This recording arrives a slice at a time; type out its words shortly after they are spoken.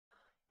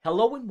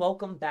Hello and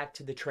welcome back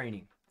to the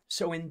training.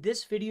 So in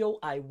this video,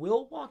 I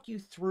will walk you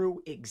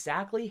through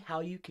exactly how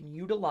you can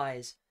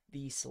utilize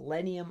the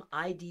Selenium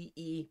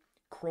IDE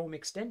Chrome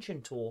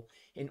extension tool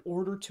in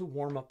order to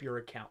warm up your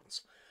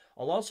accounts.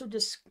 I'll also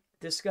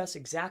discuss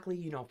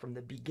exactly, from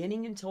the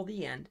beginning until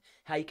the end,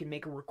 how you can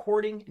make a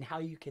recording and how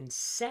you can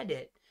set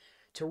it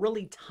to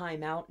really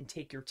time out and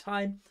take your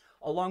time.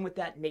 Along with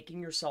that, making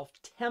yourself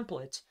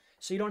templates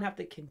so you don't have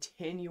to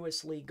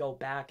continuously go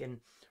back and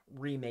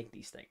remake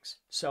these things.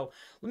 So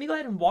let me go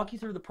ahead and walk you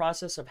through the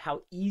process of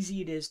how easy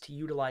it is to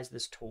utilize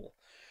this tool.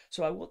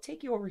 So I will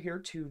take you over here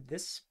to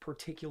this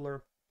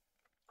particular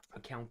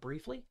account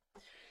briefly.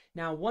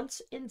 Now,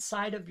 once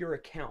inside of your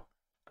account,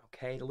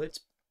 okay,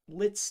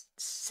 let's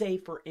say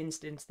for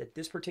instance that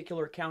this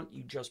particular account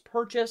you just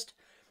purchased,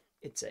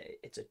 it's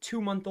a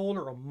 2-month-old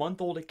or a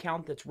month-old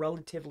account that's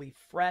relatively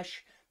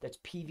fresh, that's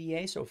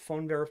PVA, so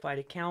phone verified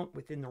account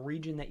within the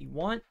region that you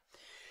want.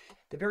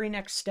 The very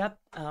next step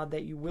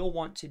that you will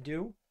want to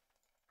do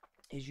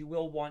is you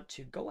will want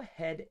to go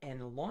ahead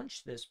and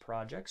launch this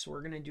project. So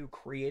we're going to do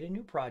create a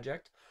new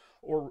project,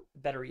 or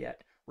better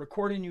yet,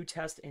 record a new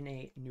test in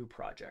a new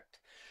project.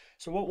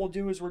 So what we'll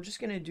do is we're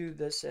just going to do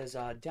this as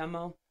a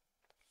demo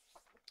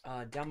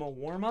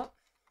warm up.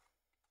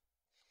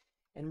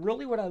 And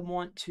really what I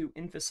want to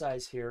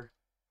emphasize here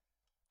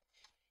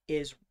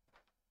is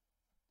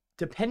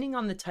depending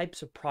on the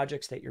types of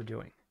projects that you're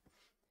doing.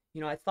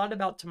 I thought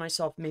about to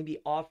myself maybe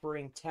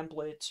offering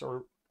templates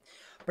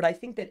but I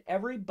think that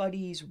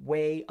everybody's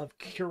way of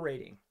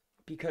curating,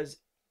 because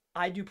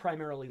I do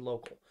primarily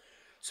local.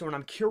 So when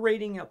I'm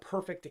curating a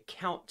perfect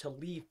account to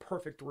leave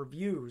perfect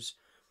reviews,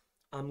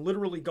 I'm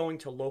literally going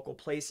to local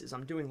places.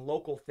 I'm doing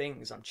local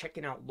things. I'm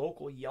checking out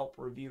local Yelp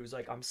reviews.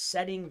 Like, I'm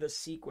setting the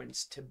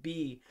sequence to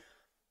be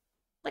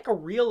like a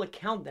real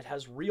account that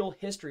has real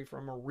history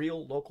from a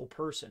real local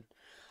person.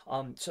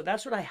 So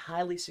that's what I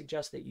highly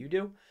suggest that you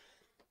do.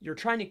 You're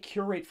trying to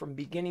curate from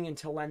beginning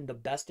until end the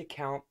best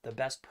account, the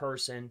best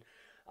person.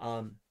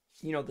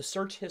 The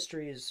search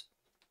history is,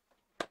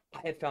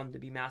 I have found to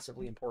be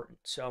massively important.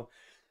 So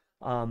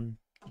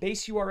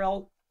base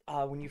URL,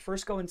 when you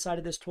first go inside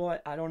of this tool,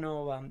 I don't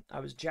know,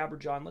 I was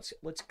jabberjawing.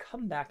 Let's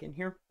come back in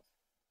here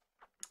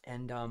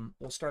and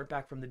we'll start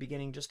back from the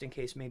beginning just in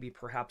case maybe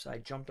perhaps I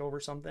jumped over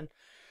something.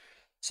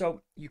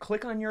 So you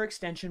click on your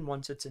extension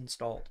once it's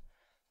installed.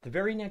 The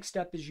very next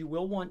step is you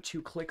will want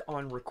to click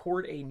on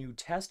record a new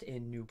test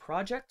in new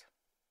project.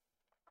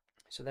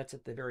 So that's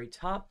at the very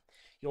top.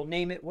 You'll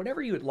name it whatever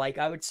you would like.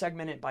 I would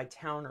segment it by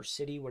town or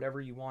city,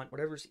 whatever you want,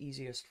 whatever's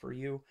easiest for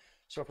you.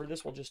 So for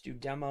this, we'll just do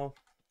demo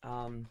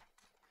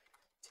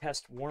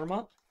test warm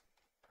up.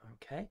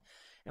 Okay.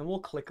 And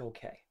we'll click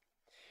OK.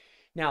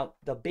 Now,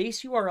 the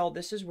base URL,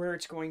 this is where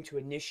it's going to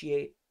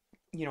initiate.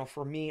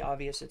 For me,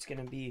 obvious, it's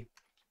going to be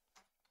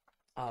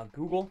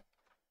Google.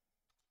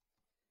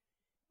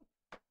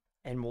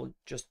 And we'll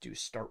just do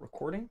start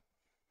recording.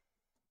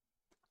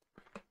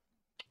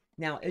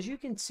 Now, as you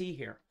can see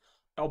here,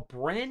 a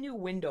brand new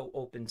window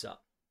opens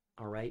up.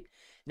 All right.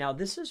 Now,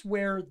 this is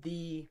where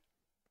the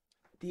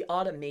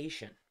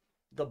automation,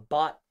 the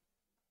bot,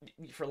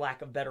 for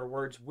lack of better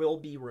words, will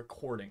be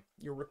recording.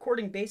 You're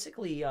recording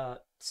basically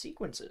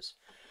sequences.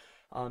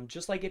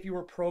 Just like if you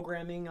were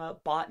programming a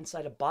bot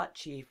inside of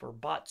BotChief or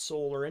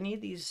BotSoul or any of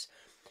these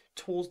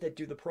tools that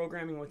do the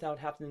programming without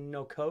having to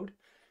know code,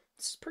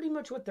 this is pretty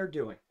much what they're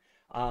doing.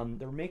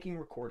 They're making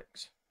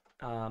recordings.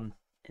 And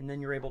then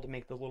you're able to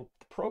make the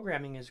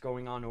programming is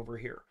going on over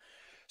here.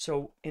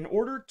 So in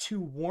order to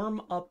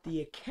warm up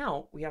the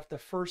account, we have to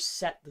first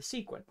set the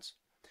sequence.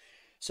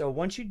 So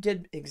once you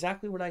did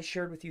exactly what I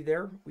shared with you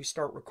there, we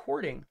start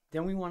recording,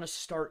 then we want to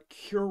start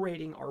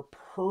curating our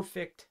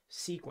perfect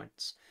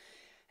sequence.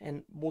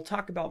 And we'll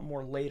talk about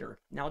more later.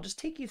 Now I'll just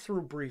take you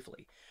through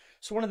briefly.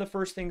 So one of the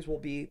first things will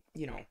be,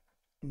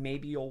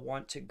 maybe you'll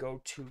want to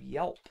go to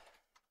Yelp.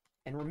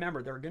 And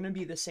remember, they're going to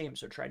be the same,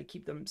 so try to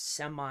keep them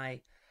semi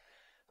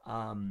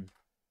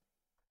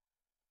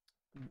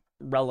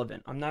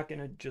relevant. I'm not going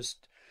to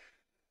just,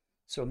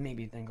 so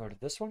maybe then go to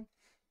this one.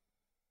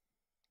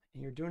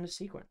 And you're doing a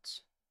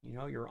sequence.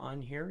 You're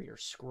on here, you're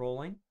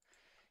scrolling.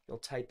 You'll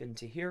type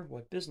into here,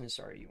 what business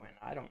are you in?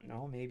 I don't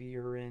know. Maybe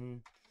you're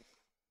in,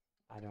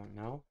 I don't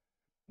know,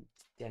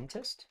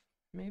 dentist,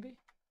 maybe?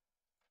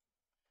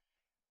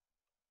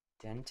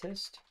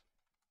 Dentist,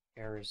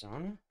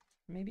 Arizona,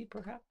 maybe,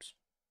 perhaps?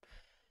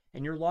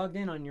 And you're logged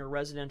in on your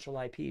residential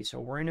IP. So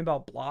worrying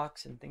about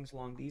blocks and things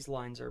along these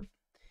lines are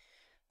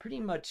pretty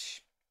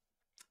much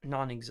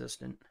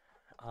non-existent.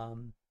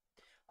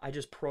 I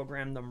just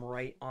program them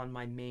right on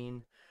my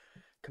main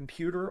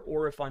computer,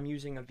 or if I'm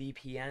using a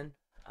VPN,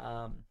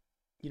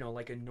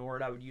 like a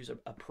Nord, I would use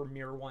a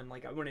premier one.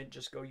 Like, I wouldn't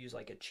just go use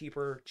like a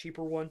cheaper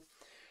one.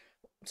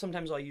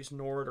 Sometimes I'll use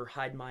Nord or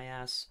hide my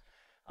ass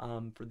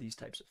for these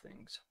types of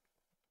things.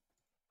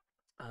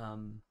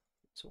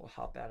 So we'll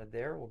hop out of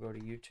there. We'll go to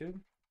YouTube.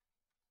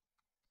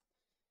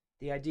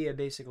 The idea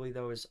basically,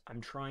 though, is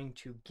I'm trying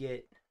to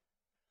get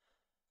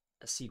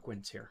a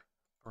sequence here.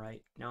 All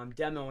right, now I'm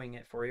demoing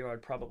it for you.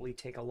 I'd probably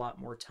take a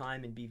lot more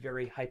time and be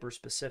very hyper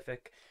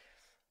specific.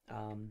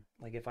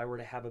 Like if I were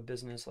to have a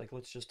business, like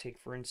let's just take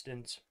for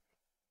instance,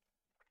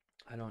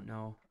 I don't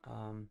know,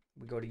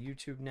 we go to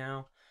YouTube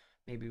now.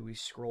 Maybe we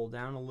scroll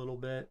down a little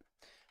bit.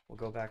 We'll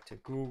go back to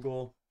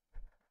Google.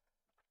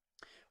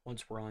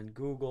 Once we're on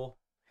Google,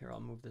 here I'll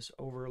move this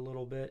over a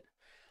little bit.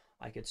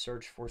 I could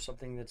search for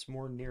something that's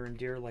more near and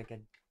dear, like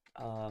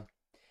a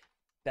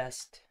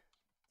best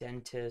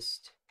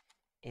dentist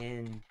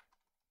in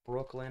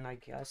Brooklyn, I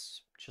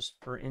guess, just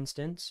for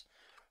instance.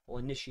 We'll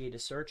initiate a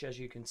search. As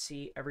you can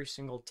see, every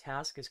single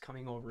task is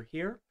coming over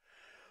here.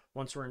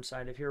 Once we're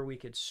inside of here, we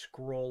could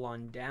scroll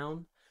on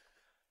down.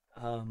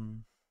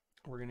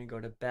 We're going to go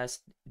to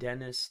best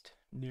dentist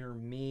near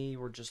me.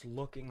 We're just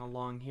looking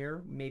along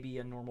here. Maybe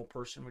a normal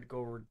person would go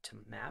over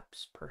to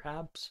maps,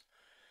 perhaps.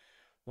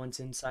 Once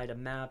inside of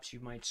maps, you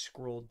might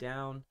scroll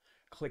down,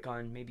 click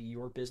on maybe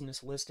your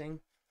business listing.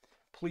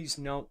 Please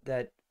note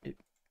that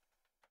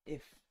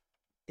if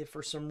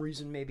for some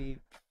reason, maybe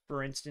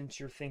for instance,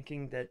 you're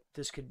thinking that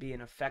this could be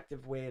an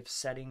effective way of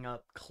setting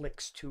up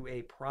clicks to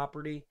a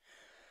property,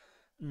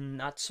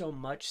 not so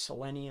much.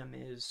 Selenium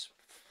is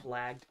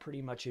flagged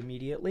pretty much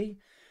immediately.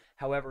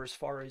 However, as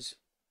far as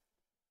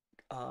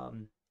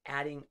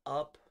adding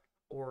up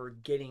or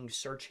getting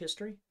search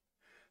history,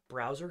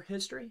 browser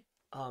history,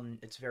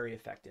 it's very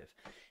effective.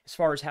 As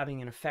far as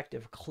having an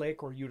effective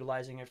click or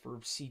utilizing it for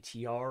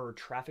CTR or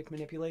traffic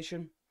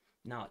manipulation,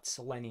 no, it's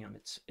Selenium.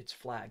 It's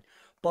flagged,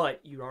 but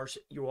you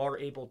are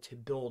able to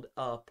build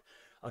up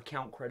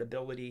account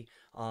credibility,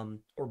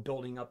 or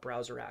building up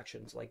browser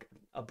actions like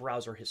a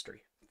browser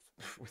history,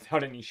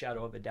 without any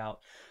shadow of a doubt.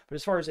 But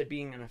as far as it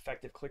being an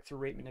effective click-through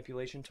rate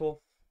manipulation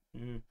tool,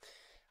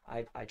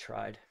 I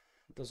tried.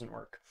 It doesn't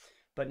work.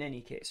 But in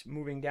any case,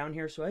 moving down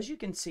here. So as you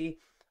can see,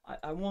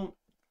 I won't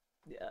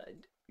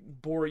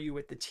bore you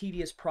with the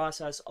tedious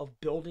process of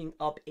building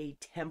up a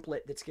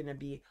template that's going to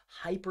be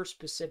hyper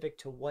specific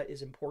to what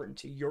is important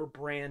to your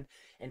brand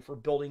and for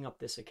building up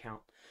this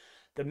account.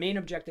 The main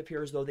objective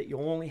here is though that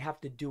you'll only have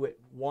to do it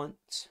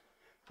once,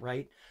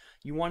 right?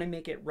 You want to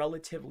make it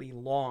relatively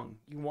long.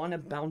 You want to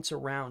bounce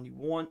around. You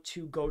want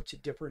to go to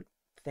different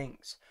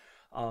things.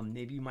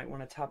 Maybe you might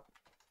want to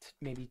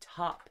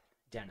top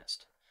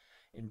dentist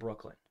in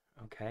Brooklyn.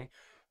 Okay.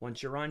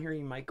 Once you're on here,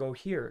 you might go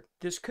here.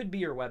 This could be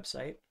your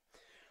website.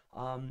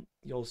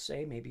 You'll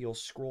say, maybe you'll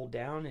scroll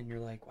down and you're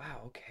like,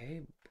 wow,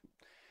 okay,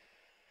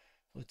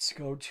 let's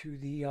go to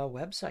the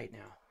website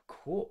now.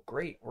 Cool,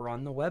 great, we're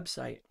on the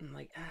website. I'm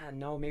like,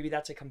 no, maybe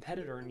that's a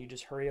competitor, and you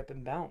just hurry up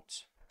and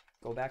bounce.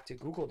 Go back to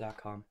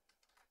google.com.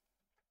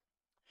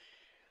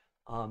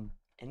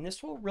 And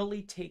this will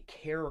really take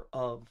care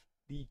of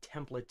the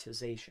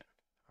templatization,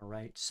 all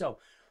right? So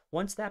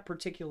once that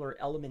particular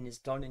element is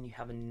done and you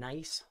have a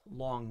nice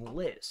long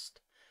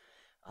list,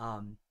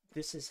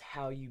 this is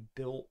how you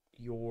built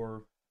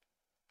your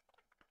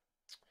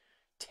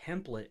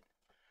template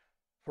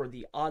for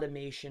the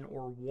automation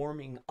or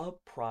warming up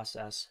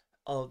process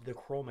of the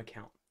Chrome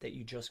account that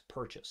you just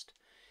purchased.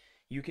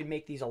 You can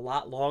make these a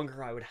lot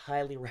longer. I would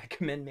highly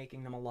recommend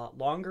making them a lot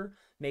longer,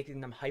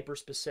 making them hyper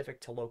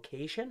specific to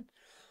location.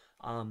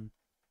 And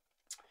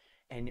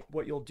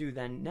what you'll do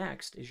then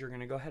next is you're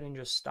going to go ahead and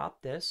just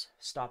stop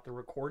the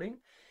recording.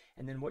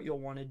 And then what you'll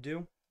want to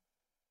do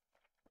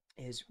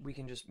is we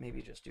can just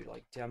maybe just do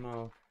like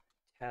demo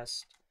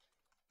test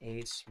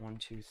ace 1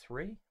 2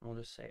 3. We'll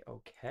just say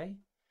okay.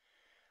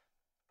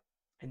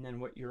 And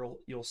then what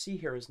you'll see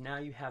here is now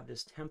you have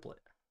this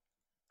template.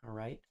 All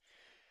right.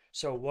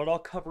 So what I'll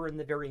cover in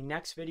the very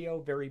next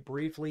video, very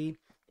briefly,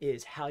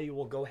 is how you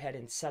will go ahead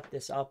and set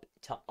this up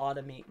to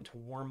automate and to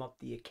warm up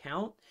the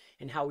account,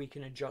 and how we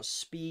can adjust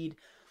speed,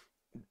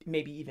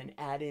 maybe even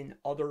add in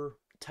other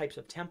types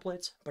of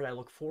templates. But I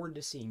look forward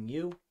to seeing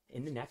you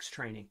in the next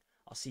training.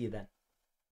 I'll see you then.